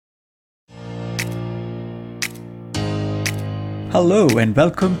Hello and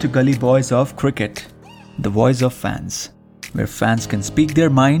welcome to Gully Boys of Cricket, the voice of fans, where fans can speak their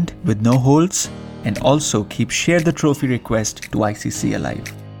mind with no holds and also keep share the trophy request to ICC alive.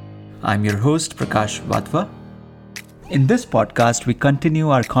 I'm your host Prakash Wadhwa. In this podcast, we continue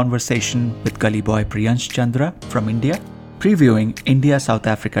our conversation with Gully Boy Priyansh Chandra from India, previewing India-South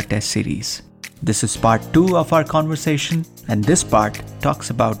Africa Test Series. This is part 2 of our conversation, and this part talks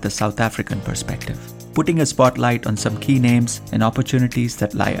about the South African perspective, putting a spotlight on some key names and opportunities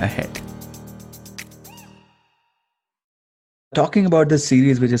that lie ahead. Talking about the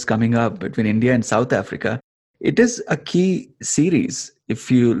series which is coming up between India and South Africa, it is a key series if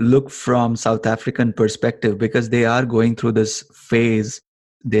you look from South African perspective, because they are going through this phase.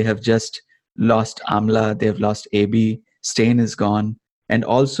 They have just lost Amla, they have lost AB, Steyn is gone. And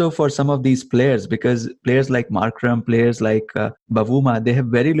also for some of these players, because players like Markram, players like Bavuma, they have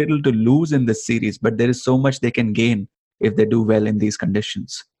very little to lose in this series, but there is so much they can gain if they do well in these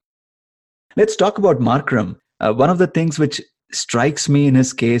conditions. Let's talk about Markram. One of the things which strikes me in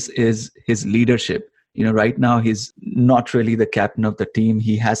his case is his leadership. Right now he's not really the captain of the team.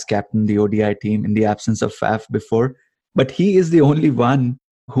 He has captained the ODI team in the absence of Faf before, but he is the only one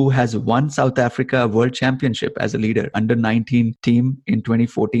who has won South Africa World Championship as a leader, under 19 team in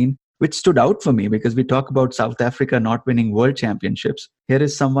 2014, which stood out for me because we talk about South Africa not winning World Championships. Here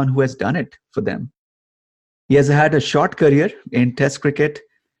is someone who has done it for them. He has had a short career in Test cricket,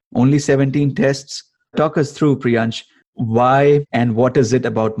 only 17 tests. Talk us through, Priyansh, why and what is it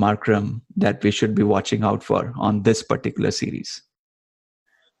about Markram that we should be watching out for on this particular series?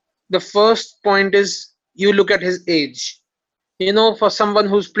 The first point is you look at his age. For someone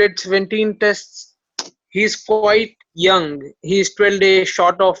who's played 17 tests, he's quite young. He's 12 days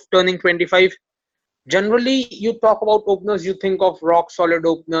short of turning 25. Generally, you talk about openers, you think of rock-solid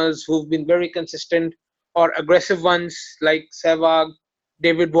openers who've been very consistent, or aggressive ones like Sehwag,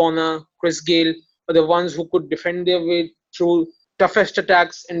 David Warner, Chris Gayle, or the ones who could defend their way through toughest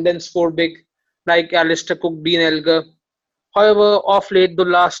attacks and then score big, like Alistair Cook, Dean Elgar. However, off late, the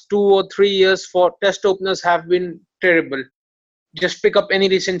last 2 or 3 years for test openers have been terrible. Just pick up any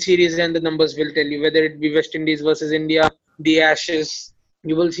recent series and the numbers will tell you, whether it be West Indies versus India, the Ashes,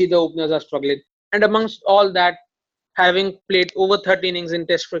 you will see the openers are struggling. And amongst all that, having played over 30 innings in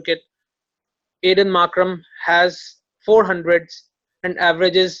Test cricket, Aiden Markram has 400s and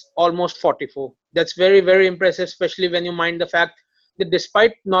averages almost 44. That's very, very impressive, especially when you mind the fact that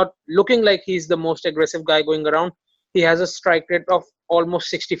despite not looking like he's the most aggressive guy going around, he has a strike rate of almost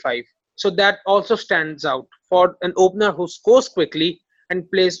 65. So that also stands out for an opener who scores quickly and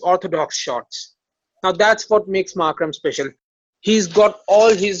plays orthodox shots. Now that's what makes Markram special. He's got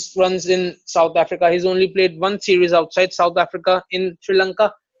all his runs in South Africa. He's only played one series outside South Africa in Sri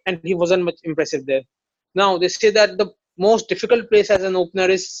Lanka, and he wasn't much impressive there. Now they say that the most difficult place as an opener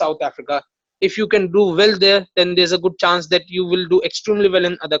is South Africa. If you can do well there, then there's a good chance that you will do extremely well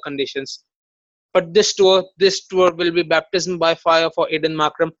in other conditions. But this tour will be baptism by fire for Aiden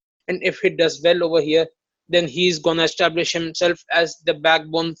Markram. And if he does well over here, then he's going to establish himself as the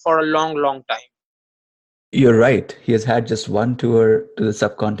backbone for a long, long time. You're right. He has had just one tour to the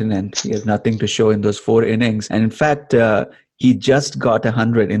subcontinent. He has nothing to show in those 4 innings. And in fact, he just got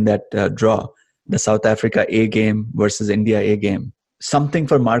 100 in that draw, the South Africa A game versus India A game. Something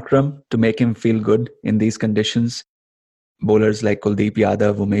for Markram to make him feel good in these conditions. Bowlers like Kuldeep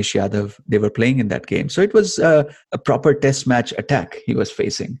Yadav, Umesh Yadav, they were playing in that game. So it was a proper test match attack he was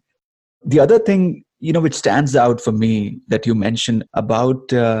facing. The other thing, which stands out for me that you mentioned about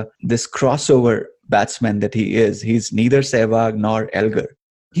this crossover batsman that he is, he's neither Sehwag nor Elgar.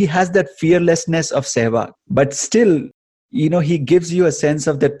 He has that fearlessness of Sehwag, but still, he gives you a sense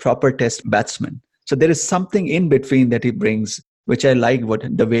of that proper test batsman. So there is something in between that he brings, which I like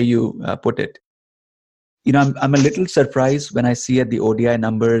the way you put it. I'm a little surprised when I see at the ODI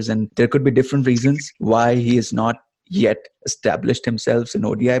numbers, and there could be different reasons why he is not yet established himself in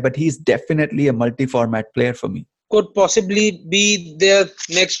ODI, but he's definitely a multi-format player for me. Could possibly be their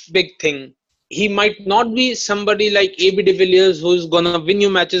next big thing. He might not be somebody like AB de Villiers who's going to win you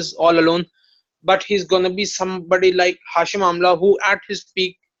matches all alone, but he's going to be somebody like Hashim Amla who at his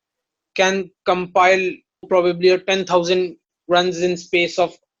peak can compile probably 10,000 runs in space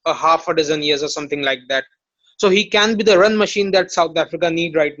of a half a dozen years or something like that. So he can be the run machine that South Africa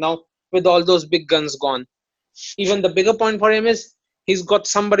need right now with all those big guns gone. Even the bigger point for him is he's got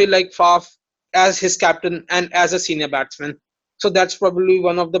somebody like Faf as his captain and as a senior batsman. So that's probably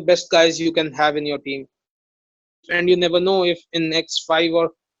one of the best guys you can have in your team. And you never know if in next 5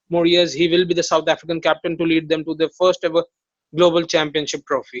 or more years he will be the South African captain to lead them to their first ever global championship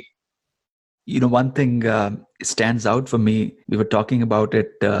trophy. One thing stands out for me. We were talking about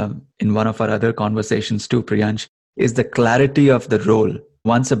it in one of our other conversations too, Priyansh, is the clarity of the role.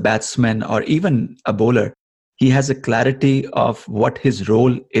 Once a batsman or even a bowler, he has a clarity of what his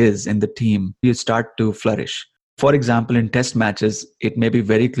role is in the team. You start to flourish. For example, in test matches, it may be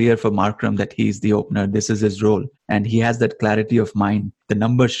very clear for Markram that he's the opener. This is his role. And he has that clarity of mind. The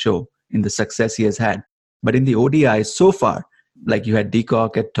numbers show in the success he has had. But in the ODI so far, like you had De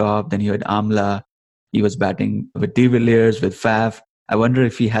Kock at top, then you had Amla. He was batting with De Villiers, with Faf. I wonder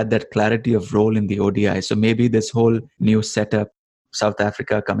if he had that clarity of role in the ODI. So maybe this whole new setup, South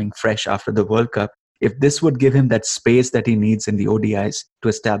Africa coming fresh after the World Cup, if this would give him that space that he needs in the ODIs to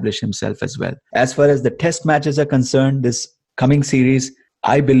establish himself as well. As far as the test matches are concerned, this coming series,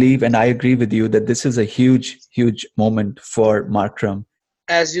 I believe and I agree with you that this is a huge, huge moment for Markram.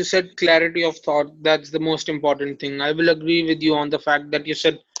 As you said, clarity of thought, that's the most important thing. I will agree with you on the fact that you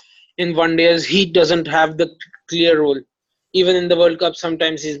said in one days he doesn't have the clear role. Even in the World Cup,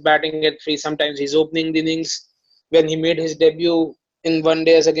 sometimes he's batting at 3, sometimes he's opening the innings. When he made his debut in one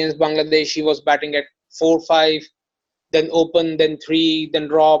days against Bangladesh, he was batting at 4, 5, then open, then 3, then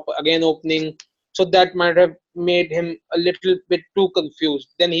drop, again opening. So that might have made him a little bit too confused.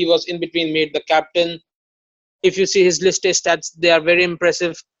 Then he was in between, made the captain. If you see his list A stats, they are very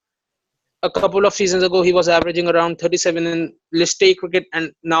impressive. A couple of seasons ago, he was averaging around 37 in list A cricket,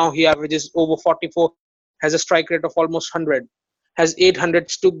 and now he averages over 44, has a strike rate of almost 100, has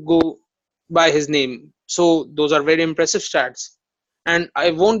 800s to go by his name. So those are very impressive stats. And I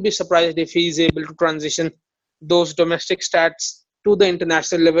won't be surprised if he is able to transition those domestic stats to the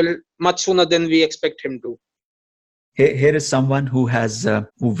international level much sooner than we expect him to. Here is someone who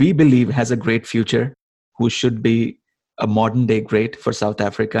we believe has a great future, who should be a modern day great for South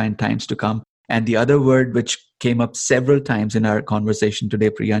Africa in times to come. And the other word which came up several times in our conversation today,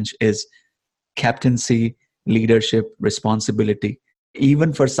 Priyansh, is captaincy, leadership, responsibility.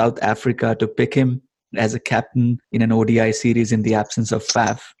 Even for South Africa to pick him as a captain in an ODI series in the absence of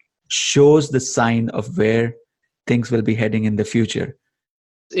Faf shows the sign of where things will be heading in the future.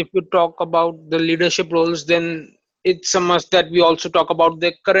 If we talk about the leadership roles, then it's a must that we also talk about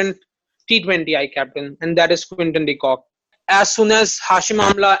the current T20I captain, and that is Quinton de Kock. As soon as Hashim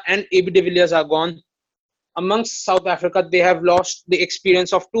Amla and AB de Villiers are gone, amongst South Africa, they have lost the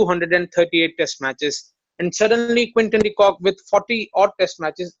experience of 238 test matches. And suddenly, Quinton de Kock with 40 odd test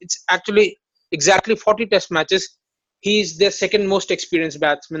matches, it's actually exactly 40 test matches. He is their second most experienced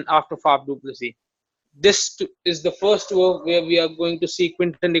batsman after Faf du Plessis. This is the first tour where we are going to see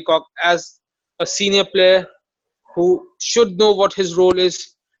Quinton de Kock as a senior player who should know what his role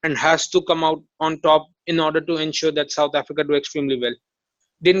is and has to come out on top in order to ensure that South Africa do extremely well.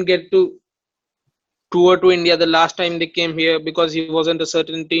 Didn't get to tour to India the last time they came here because he wasn't a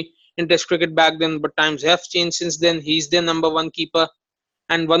certainty in Test cricket back then, but times have changed since then. He's their number one keeper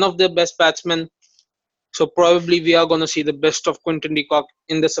and one of their best batsmen. So probably we are going to see the best of Quinton de Kock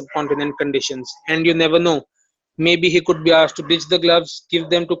in the subcontinent conditions. And you never know. Maybe he could be asked to ditch the gloves, give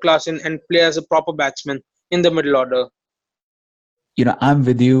them to Klaasen and play as a proper batsman in the middle order. I'm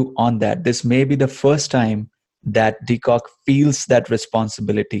with you on that. This may be the first time that de Kock feels that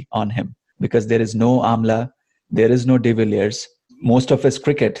responsibility on him because there is no Amla, there is no de Villiers. Most of his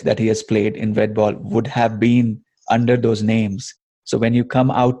cricket that he has played in red ball would have been under those names. So when you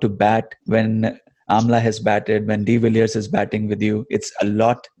come out to bat, when Amla has batted, when de Villiers is batting with you, it's a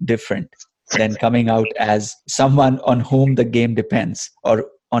lot different than coming out as someone on whom the game depends or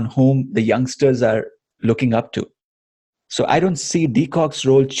on whom the youngsters are looking up to. So I don't see de Kock's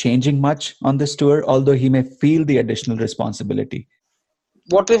role changing much on this tour, although he may feel the additional responsibility.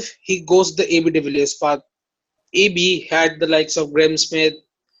 What if he goes the AB de Villiers path? AB had the likes of Graeme Smith,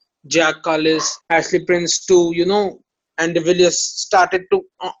 Jack Callis, Ashley Prince too, and de Villiers started to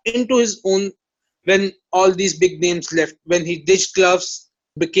into his own when all these big names left. When he ditched gloves,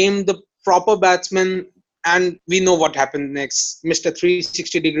 became the proper batsman, and we know what happened next. Mr.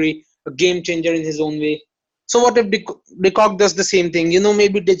 360-degree, a game changer in his own way. So what if de Kock does the same thing?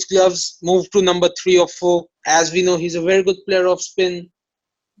 Maybe ditch gloves, move to number 3 or 4. As we know, he's a very good player of spin.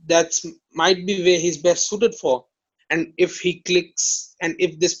 That might be where he's best suited for. And if he clicks, and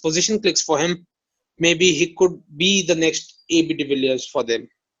if this position clicks for him, maybe he could be the next AB de Villiers for them.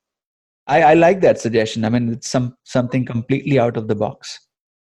 I like that suggestion. I mean, it's something completely out of the box.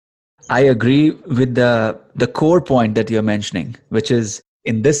 I agree with the core point that you're mentioning, which is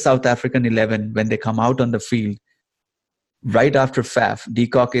in this South African 11, when they come out on the field, right after Faf, de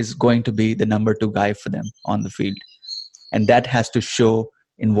Kock is going to be the number 2 guy for them on the field. And that has to show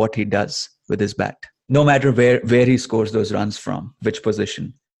in what he does with his bat, no matter where he scores those runs from, which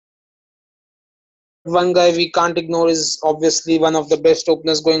position. one guy we can't ignore is obviously one of the best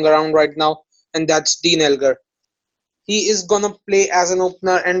openers going around right now, and that's Dean Elgar. He is gonna play as an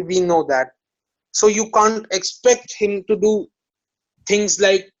opener, and we know that. So you can't expect him to do things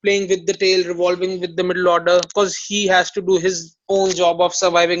like playing with the tail, revolving with the middle order, because he has to do his own job of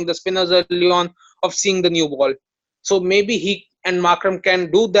surviving the spinners early on, of seeing the new ball. So maybe he and Markram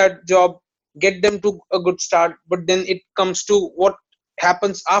can do that job, get them to a good start, but then it comes to what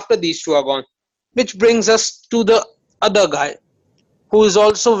happens after these two are gone, which brings us to the other guy who is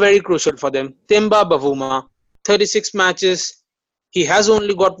also very crucial for them, Temba Bavuma. 36 matches, he has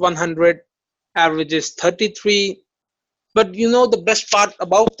only got 100, averages 33. But you know, the best part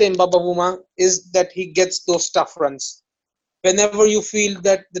about Temba Bavuma is that he gets those tough runs. Whenever you feel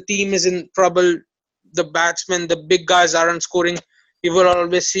that the team is in trouble, the batsmen, the big guys aren't scoring, you will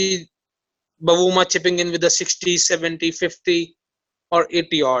always see Bavuma chipping in with a 60, 70, 50 or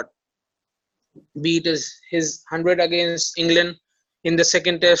 80 odd. Be it his 100 against England in the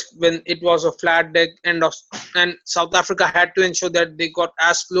second test when it was a flat deck, and South Africa had to ensure that they got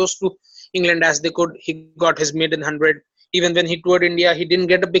as close to England as they could. He got his maiden 100. Even when he toured India, he didn't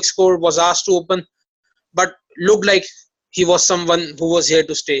get a big score, was asked to open, but looked like he was someone who was here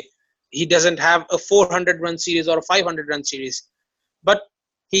to stay. He doesn't have a 400 run series or a 500 run series, but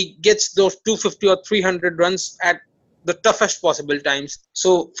he gets those 250 or 300 runs at the toughest possible times.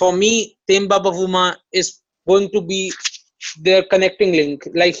 So for me, Temba Bavuma is going to be their connecting link.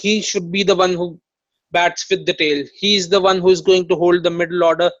 Like, he should be the one who bats with the tail. He's the one who is going to hold the middle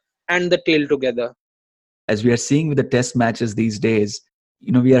order and the tail together. As we are seeing with the test matches these days,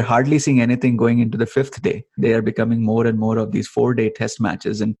 we are hardly seeing anything going into the fifth day. They are becoming more and more of these 4-day test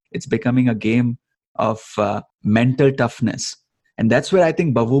matches, and it's becoming a game of mental toughness. And that's where I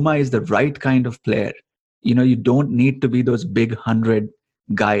think Bavuma is the right kind of player. You don't need to be those big 100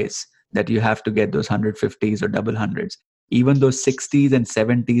 guys that you have to get those 150s or double hundreds. Even those 60s and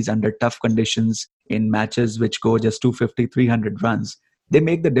 70s under tough conditions in matches which go just 250, 300 runs, they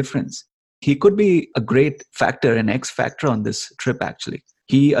make the difference. He could be a great factor, an X factor on this trip, actually.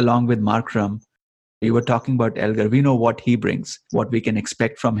 He, along with Markram, you were talking about Elgar. We know what he brings, what we can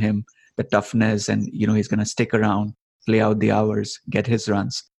expect from him, the toughness, and, he's going to stick around, play out the hours, get his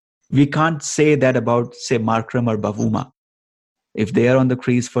runs. We can't say that about, say, Markram or Bavuma. If they are on the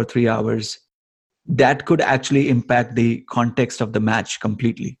crease for 3 hours, that could actually impact the context of the match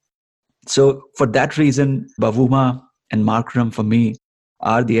completely. So for that reason, Bavuma and Markram, for me,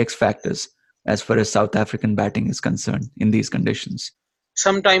 are the X factors as far as South African batting is concerned in these conditions.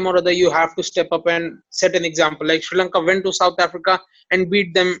 Sometime or other, you have to step up and set an example. Like, Sri Lanka went to South Africa and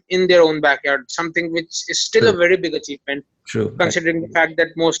beat them in their own backyard, something which is still a very big achievement. True. Considering the fact that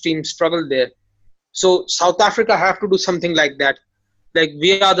most teams struggle there. So South Africa have to do something like that. Like,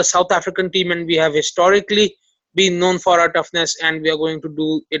 we are the South African team, and we have historically been known for our toughness, and we are going to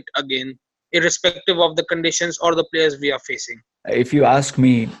do it again, irrespective of the conditions or the players we are facing. If you ask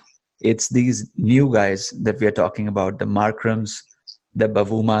me, it's these new guys that we are talking about, the Markrams, the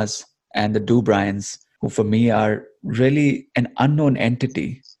Bavumas, and the Du Bryans, who for me are really an unknown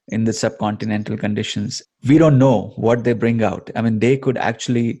entity in the subcontinental conditions. We don't know what they bring out. I mean, they could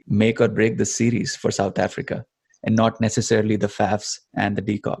actually make or break the series for South Africa, and not necessarily the Fafs and the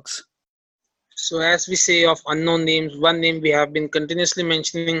Deacocks. So as we say of unknown names, one name we have been continuously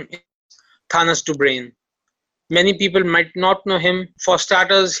mentioning is Thanas du Brain. Many people might not know him. For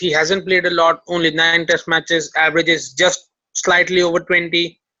starters, he hasn't played a lot, only 9 test matches, averages just slightly over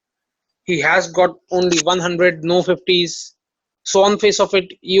 20. He has got only 100, no 50s. So on face of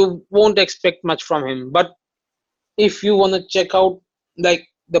it, you won't expect much from him. But if you want to check out like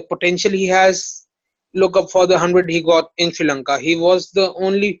the potential he has, look up for the 100 he got in Sri Lanka. He was the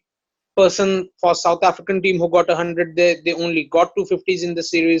only person for South African team who got 100 there. They only got 250s in the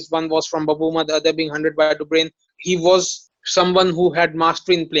series. One was from Bavuma, the other being 100 by Du Brain. He was someone who had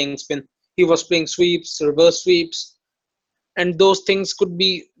mastery in playing spin. He was playing sweeps, reverse sweeps, and those things could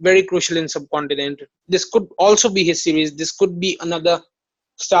be very crucial in subcontinent. This could also be his series. This could be another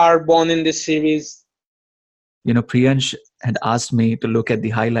star born in this series. Priyansh had asked me to look at the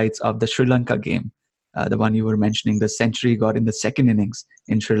highlights of the Sri Lanka game. The one you were mentioning, the century got in the second innings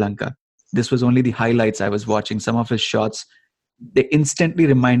in Sri Lanka. This was only the highlights I was watching. Some of his shots, they instantly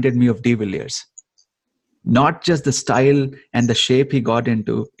reminded me of De Villiers. Not just the style and the shape he got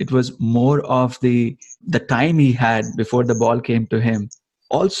into, it was more of the time he had before the ball came to him.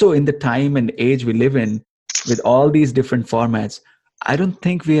 Also, in the time and age we live in, with all these different formats, I don't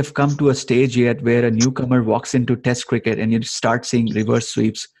think we have come to a stage yet where a newcomer walks into Test cricket and you start seeing reverse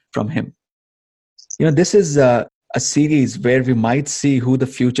sweeps from him. This is a a series where we might see who the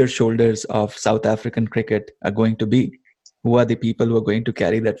future shoulders of South African cricket are going to be. Who are the people who are going to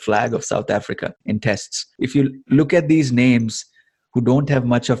carry that flag of South Africa in tests? If you look at these names who don't have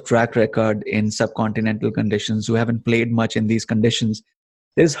much of track record in subcontinental conditions, who haven't played much in these conditions,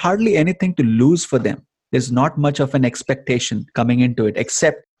 there's hardly anything to lose for them. There's not much of an expectation coming into it,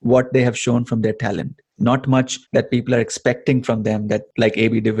 except what they have shown from their talent. Not much that people are expecting from them, that like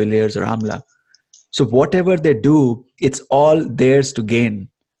AB de Villiers or Amla. So whatever they do, it's all theirs to gain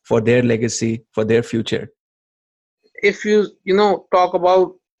for their legacy, for their future. If you talk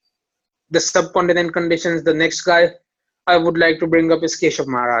about the subcontinent conditions, the next guy I would like to bring up is Keshav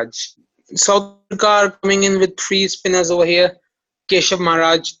Maharaj. South Africa are coming in with 3 spinners over here. Keshav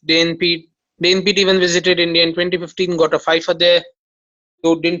Maharaj, Dane Peat. Dane Peat even visited India in 2015, got a fifer there.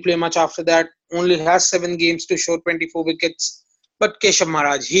 Though didn't play much after that. Only has 7 games to show 24 wickets. But Keshav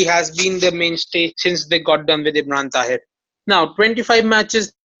Maharaj, he has been the mainstay since they got done with Imran Tahir. Now, 25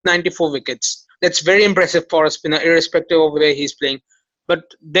 matches, 94 wickets. That's very impressive for a spinner, irrespective of where he's playing. But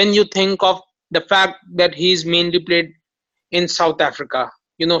then you think of the fact that he's mainly played in South Africa.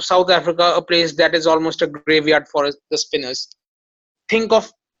 South Africa, a place that is almost a graveyard for the spinners. Think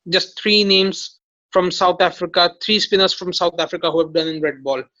of just 3 names from South Africa, 3 spinners from South Africa who have done in red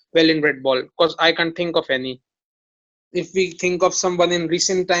ball, because I can't think of any. If we think of someone in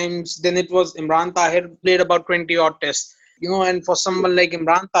recent times, then it was Imran Tahir, played about 20 odd tests. And for someone like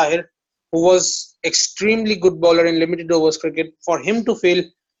Imran Tahir, who was extremely good bowler in limited overs cricket, for him to fail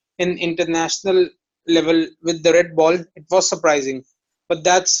in international level with the red ball, it was surprising. But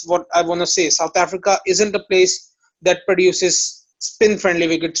that's what I want to say. South Africa isn't a place that produces spin-friendly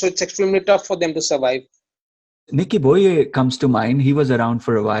wickets, so it's extremely tough for them to survive. Nicky Boye comes to mind. He was around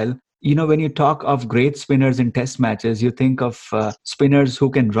for a while. When you talk of great spinners in test matches, you think of spinners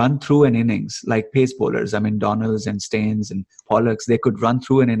who can run through an innings, like pace bowlers. I mean, Donalds and Staines and Pollocks, they could run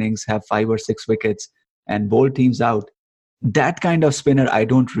through an innings, have 5 or 6 wickets and bowl teams out. That kind of spinner, I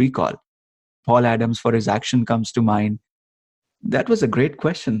don't recall. Paul Adams, for his action, comes to mind. That was a great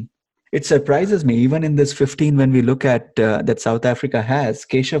question. It surprises me, even in this 15, when we look at that South Africa has,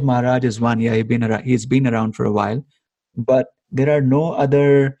 Keshav Maharaj is one. Yeah, he's been around for a while. But there are no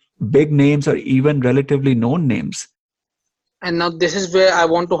other big names or even relatively known names. And now this is where I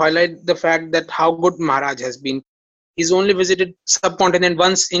want to highlight the fact that how good Maharaj has been. He's only visited subcontinent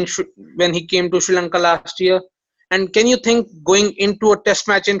once when he came to Sri Lanka last year. And can you think, going into a test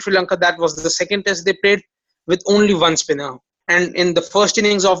match in Sri Lanka, that was the second test they played, with only 1 spinner. And in the first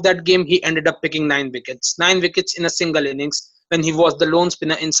innings of that game, he ended up picking 9 wickets. 9 wickets in a single innings when he was the lone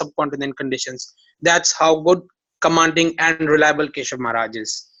spinner in subcontinent conditions. That's how good, commanding and reliable Keshav Maharaj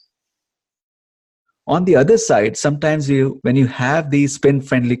is. On the other side, sometimes when you have these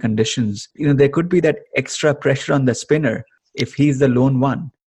spin-friendly conditions, there could be that extra pressure on the spinner if he's the lone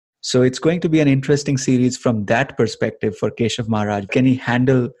one. So it's going to be an interesting series from that perspective for Keshav Maharaj. Can he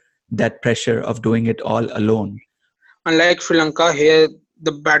handle that pressure of doing it all alone? Unlike Sri Lanka, here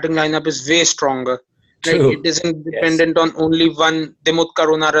the batting lineup is way stronger. True. It isn't dependent on only one Dimuth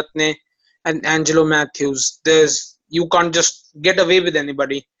Karunaratne and Angelo Matthews. You can't just get away with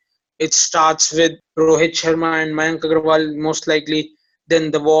anybody. It starts with Rohit Sharma and Mayank Agarwal most likely,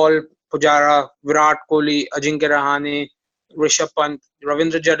 then the Wall, Pujara, Virat Kohli, Ajinkya Rahane, Rishabh Pant,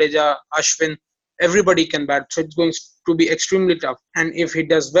 Ravindra Jadeja, Ashwin. Everybody can bat, so it's going to be extremely tough. And if he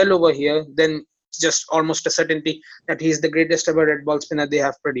does well over here, then it's just almost a certainty that he's the greatest ever red ball spinner they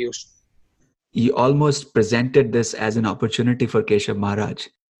have produced. You almost presented this as an opportunity for Keshav Maharaj,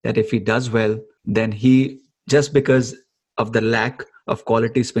 that if he does well, then just because of the lack of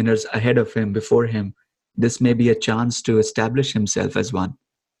quality spinners ahead of him, before him, this may be a chance to establish himself as one.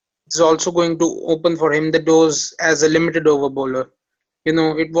 It's also going to open for him the doors as a limited over bowler.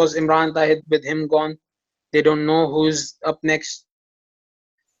 It was Imran Tahir. With him gone, they don't know who's up next.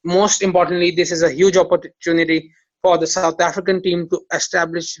 Most importantly, this is a huge opportunity for the South African team to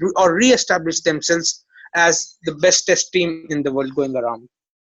establish or re-establish themselves as the best test team in the world going around.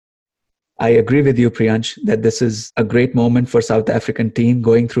 I agree with you, Priyansh, that this is a great moment for South African team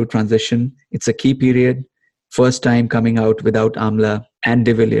going through transition. It's a key period. First time coming out without Amla and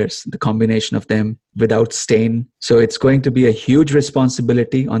de Villiers, the combination of them, without Steyn. So it's going to be a huge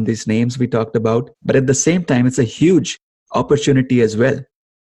responsibility on these names we talked about. But at the same time, it's a huge opportunity as well.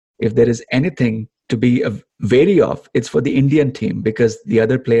 If there is anything to be wary of, it's for the Indian team, because the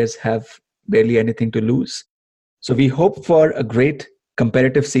other players have barely anything to lose. So we hope for a great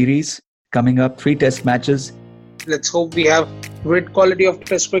competitive series coming up, 3 test matches. Let's hope we have great quality of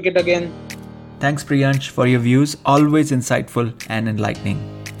test cricket again. Thanks, Priyansh, for your views. Always insightful and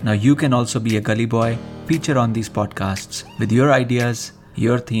enlightening. Now you can also be a gully boy. feature on these podcasts with your ideas,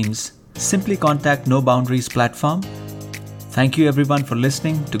 your themes, simply contact No Boundaries platform. Thank you everyone for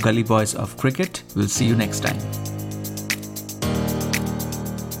listening to Gully Boys of Cricket. We'll see you next time.